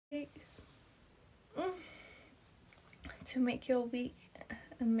to make your week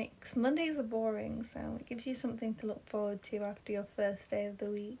and makes Mondays are boring, so it gives you something to look forward to after your first day of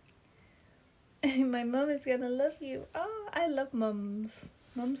the week. My mum is gonna love you. Oh, I love mums.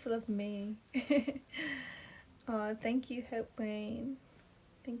 Mums love me. Oh, thank you, Hope Wayne.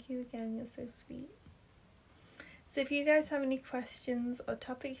 Thank you again, you're so sweet. So if you guys have any questions or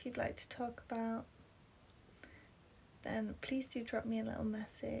topics you'd like to talk about, then please do drop me a little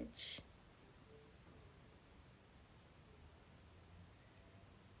message.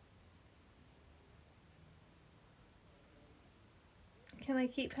 Can I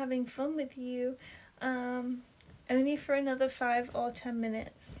keep having fun with you? Only for another 5 or 10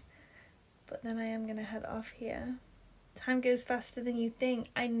 minutes, but then I am gonna head off here. Time goes faster than you think.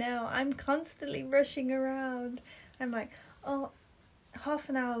 I know, I'm constantly rushing around. I'm like, oh, half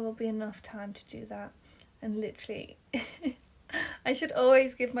an hour will be enough time to do that. And literally, I should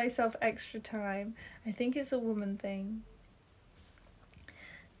always give myself extra time. I think it's a woman thing.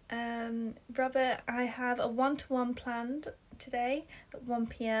 Robert, I have a one-to-one planned today at 1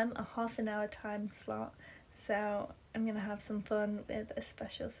 PM, a half an hour time slot. So I'm gonna have some fun with a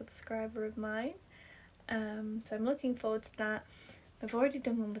special subscriber of mine. So I'm looking forward to that. I've already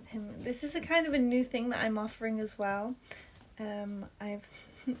done one with him. This is a kind of a new thing that I'm offering as well.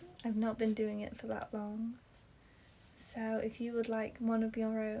 I've not been doing it for that long. So if you would like one of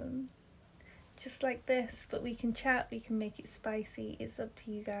your own, just like this, but we can chat, we can make it spicy, it's up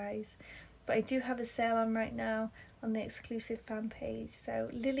to you guys. But I do have a sale on right now on the exclusive fan page. So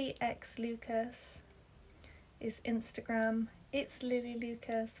Lily X Lucas is Instagram, it's Lily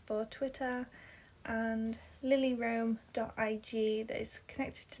Lucas for Twitter, and lilyrome.ig that is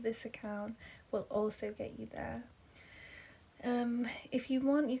connected to this account will also get you there. If you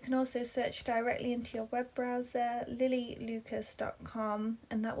want, you can also search directly into your web browser, lilylucas.com,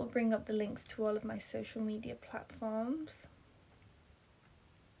 and that will bring up the links to all of my social media platforms.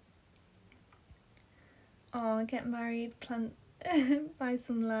 Oh, get married, plant, buy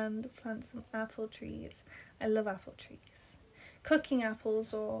some land, plant some apple trees. I love apple trees. Cooking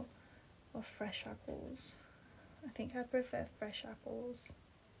apples or fresh apples. I think I prefer fresh apples.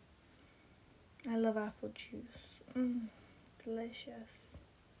 I love apple juice. Delicious.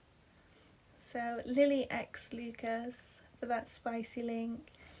 So Lily X Lucas for that spicy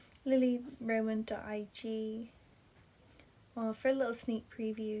link, lilyroman.ig, or for a little sneak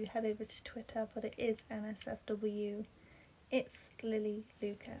preview head over to Twitter, but it is NSFW. It's Lily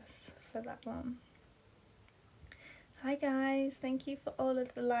Lucas for that one. Hi guys, thank you for all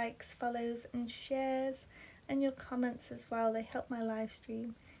of the likes, follows and shares, and your comments as well. They help my live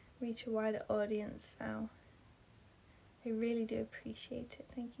stream reach a wider audience, so I really do appreciate it.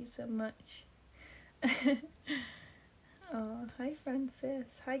 Thank you so much. Oh, hi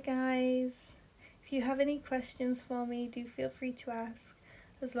Francis. Hi guys. If you have any questions for me, do feel free to ask.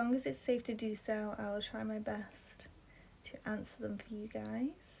 As long as it's safe to do so, I will try my best to answer them for you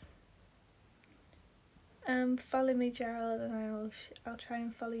guys. Follow me, Gerald, and I'll try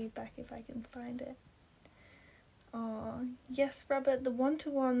and follow you back if I can find it. Oh, yes, Robert, the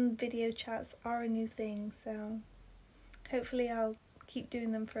one-to-one video chats are a new thing, so hopefully I'll keep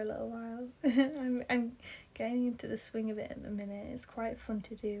doing them for a little while. I'm getting into the swing of it at the minute. It's quite fun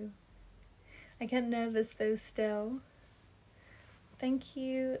to do. I get nervous though still. Thank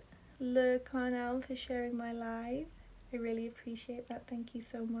you, Le Carnell, for sharing my live. I really appreciate that. Thank you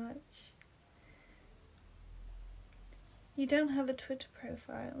so much. You don't have a Twitter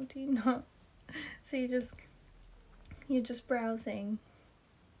profile, do you not? So you're just browsing.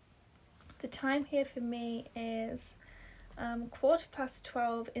 The time here for me is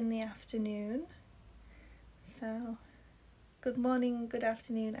 12:15 in the afternoon. So good morning, good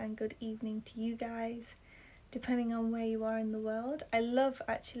afternoon and good evening to you guys, depending on where you are in the world. I love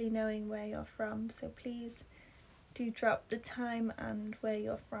actually knowing where you're from, so please do drop the time and where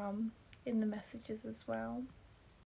you're from in the messages as well.